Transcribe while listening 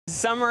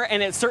summer,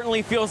 and it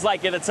certainly feels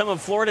like it at some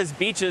of Florida's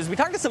beaches. We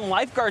talked to some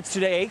lifeguards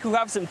today who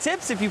have some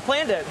tips if you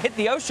plan to hit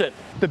the ocean.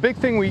 The big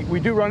thing we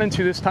do run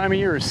into this time of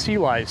year is sea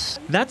lice.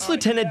 That's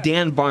Lieutenant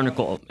Dan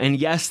Barnacle, and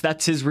yes,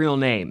 that's his real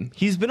name.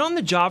 He's been on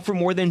the job for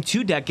more than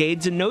 2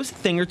 decades and knows a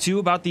thing or two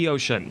about the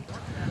ocean.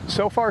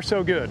 So far,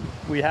 so good.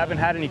 We haven't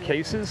had any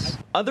cases.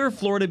 Other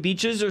Florida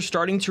beaches are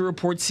starting to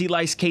report sea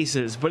lice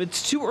cases, but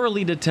it's too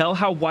early to tell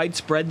how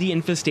widespread the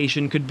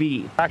infestation could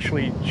be.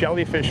 Actually,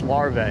 jellyfish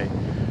larvae,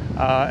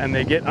 and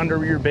they get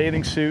under your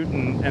bathing suit,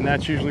 and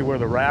that's usually where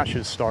the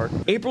rashes start.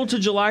 April to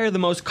July are the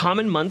most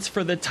common months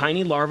for the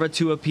tiny larva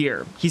to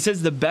appear. He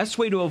says the best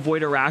way to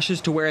avoid a rash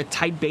is to wear a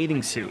tight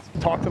bathing suit.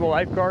 Talk to the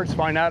lifeguards,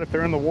 find out if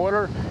they're in the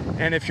water,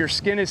 and if your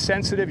skin is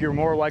sensitive, you're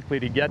more likely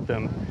to get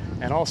them.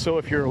 And also,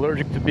 if you're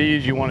allergic to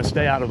bees, you want to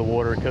stay out of the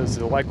water because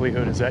the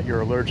likelihood is that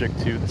you're allergic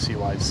to the sea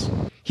lice.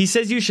 He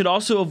says you should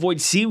also avoid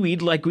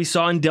seaweed like we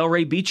saw in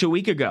Delray Beach a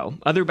week ago.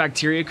 Other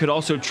bacteria could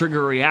also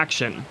trigger a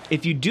reaction.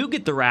 If you do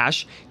get the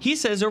rash, he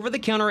says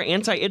over-the-counter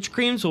anti-itch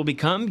creams will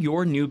become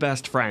your new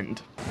best friend.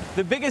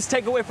 The biggest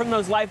takeaway from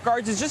those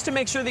lifeguards is just to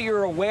make sure that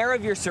you're aware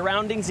of your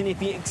surroundings, and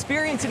if you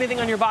experience anything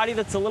on your body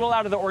that's a little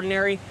out of the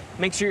ordinary,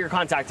 make sure you're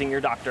contacting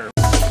your doctor.